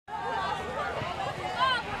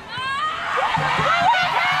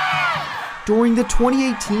During the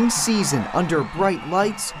 2018 season, under bright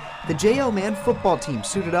lights, the J.O. Mann football team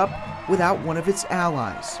suited up without one of its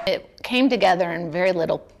allies. It came together in very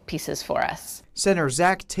little pieces for us. Center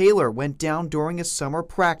Zac Taylor went down during a summer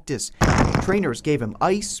practice. Trainers gave him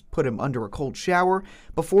ice, put him under a cold shower,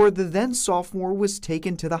 before the then sophomore was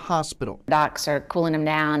taken to the hospital. Docs are cooling him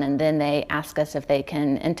down, and then they ask us if they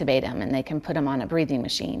can intubate him and they can put him on a breathing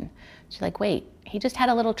machine. She's like, wait, he just had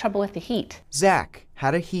a little trouble with the heat. Zac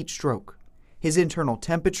had a heat stroke. His internal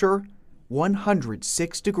temperature,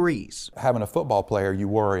 106 degrees. Having a football player, you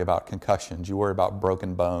worry about concussions, you worry about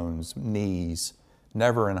broken bones, knees.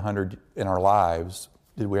 Never in our lives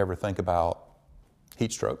did we ever think about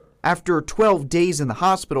heat stroke. After 12 days in the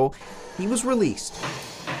hospital, he was released.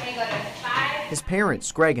 His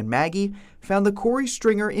parents, Greg and Maggie, found the Korey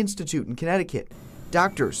Stringer Institute in Connecticut.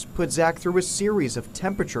 Doctors put Zac through a series of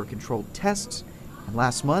temperature-controlled tests, and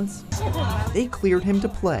last month, they cleared him to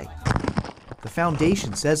play. The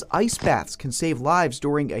foundation says ice baths can save lives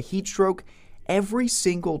during a heat stroke every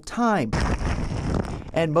single time,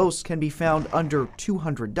 and most can be found under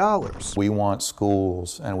 $200. We want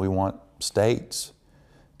schools and we want states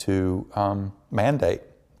to mandate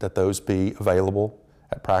that those be available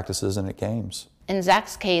at practices and at games. In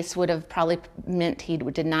Zac's case, would have probably meant he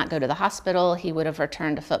did not go to the hospital. He would have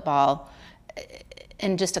returned to football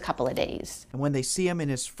in just a couple of days. And when they see him in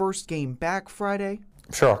his first game back Friday,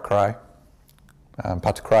 I'm sure I'll cry. I'm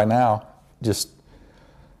about to cry now. Just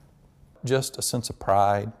a sense of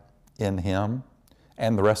pride in him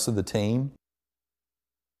and the rest of the team.